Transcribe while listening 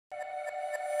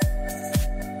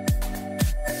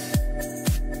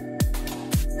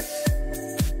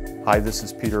Hi, this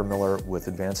is Peter Miller with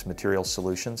Advanced Materials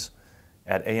Solutions.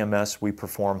 At AMS, we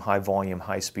perform high-volume,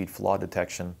 high-speed flaw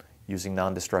detection using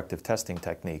non-destructive testing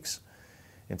techniques.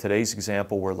 In today's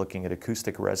example, we're looking at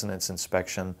acoustic resonance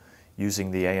inspection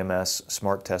using the AMS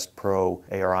SmartTest Pro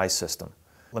ARI system.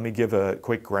 Let me give a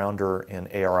quick grounder in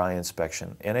ARI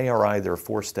inspection. In ARI, there are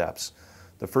 4 steps.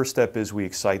 The first step is we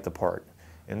excite the part.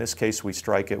 In this case, we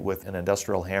strike it with an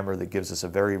industrial hammer that gives us a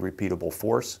very repeatable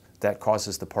force. That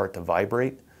causes the part to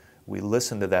vibrate. We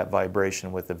listen to that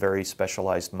vibration with a very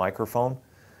specialized microphone.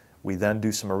 We then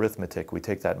do some arithmetic. We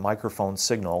take that microphone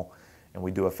signal and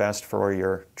we do a fast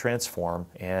Fourier transform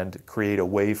and create a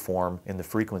waveform in the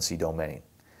frequency domain.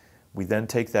 We then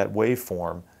take that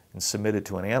waveform and submit it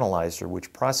to an analyzer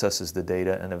which processes the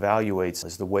data and evaluates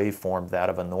is the waveform that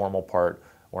of a normal part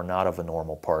or not of a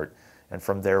normal part. And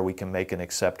from there we can make an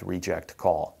accept-reject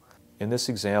call. In this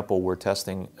example, we're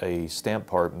testing a stamp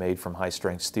part made from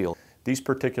high-strength steel. These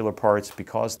particular parts,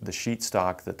 because the sheet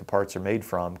stock that the parts are made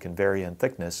from can vary in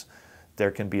thickness, there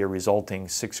can be a resulting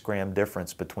 6-gram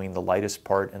difference between the lightest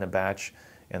part in a batch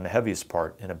and the heaviest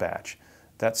part in a batch.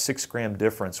 That 6-gram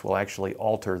difference will actually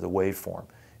alter the waveform,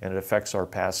 and it affects our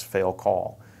pass-fail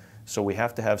call. So we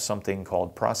have to have something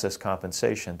called process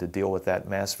compensation to deal with that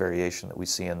mass variation that we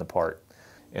see in the part.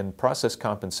 In process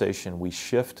compensation, we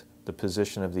shift the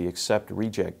position of the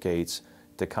accept-reject gates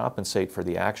to compensate for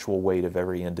the actual weight of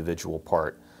every individual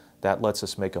part. That lets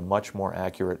us make a much more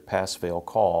accurate pass-fail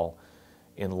call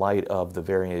in light of the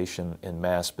variation in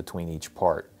mass between each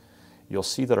part. You'll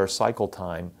see that our cycle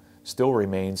time still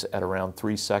remains at around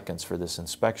 3 seconds for this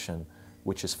inspection,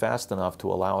 which is fast enough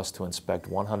to allow us to inspect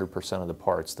 100% of the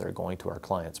parts that are going to our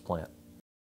client's plant.